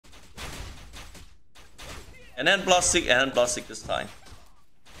And then +6 and then +6 this time.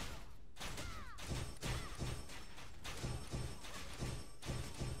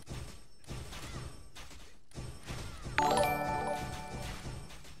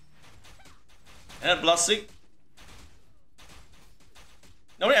 And +6.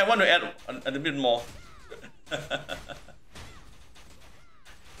 Normally I want to add a little bit more.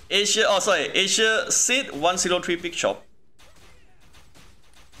 Asia, oh sorry, Asia Seed 103 BIGSHOP.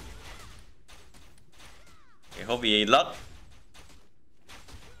 Okay, hope we luck.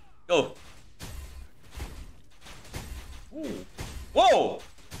 Go. Ooh. Whoa!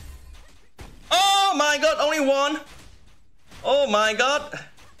 Oh my god, only one! Oh my god!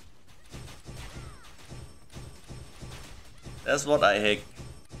 That's what I hate.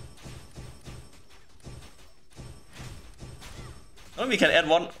 Now we can add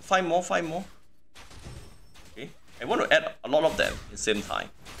 5 more. Okay, I want to add a lot of them at the same time.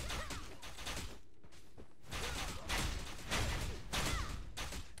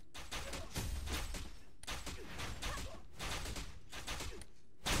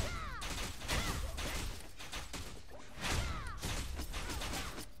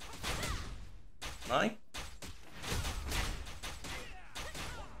 Nine.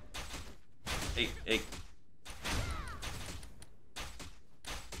 8.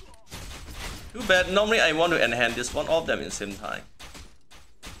 Too bad, normally I want to enhance this one of them at the same time.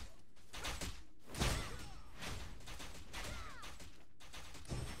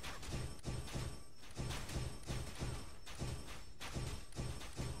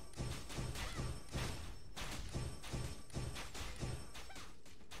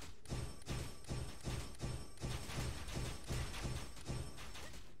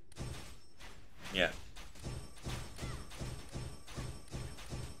 Yeah.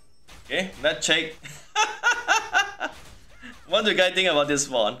 Okay, let's check. What do you guys think about this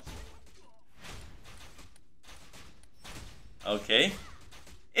one? Okay.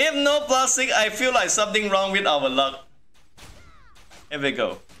 If no +6, I feel like something wrong with our luck. Here we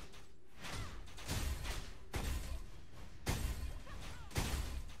go.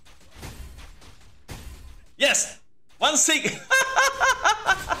 Yes! 1/6!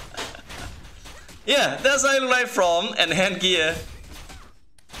 Yeah, that's how it look like from enhanced gear.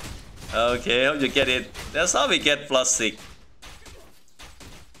 Okay, hope you get it. That's how we get +6.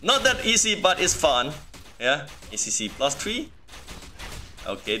 Not that easy, but it's fun. Yeah, ECC +3.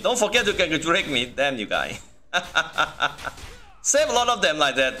 Okay, don't forget to congratulate me. Damn you guys. Save a lot of them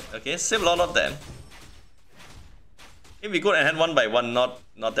like that. Okay, save a lot of them. If we go ahead one by one, not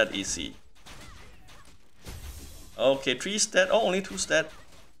that easy. Okay, 3 stat. Oh, only 2 stat.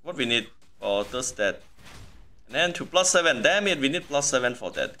 What we need for third stat? And then to +7. Damn it, we need +7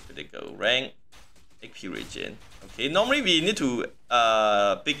 for that critical rank. XP regen. Okay, normally we need to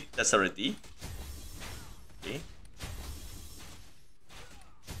pick dexterity. Okay.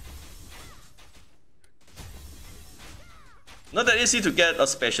 Not that easy to get a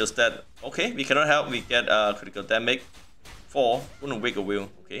special stat. Okay, we cannot help. We get critical damage 4. Gonna wake a will.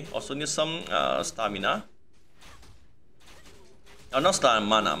 Okay, also need some stamina. Oh, not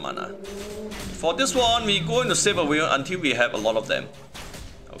stamina, mana. For this one, we go into save a will until we have a lot of them.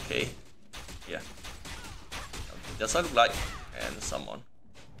 Okay. Yeah. Okay, that's how it look like. And someone.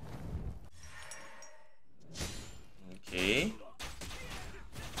 Okay.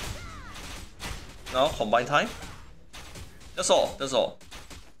 Now combine time. That's all.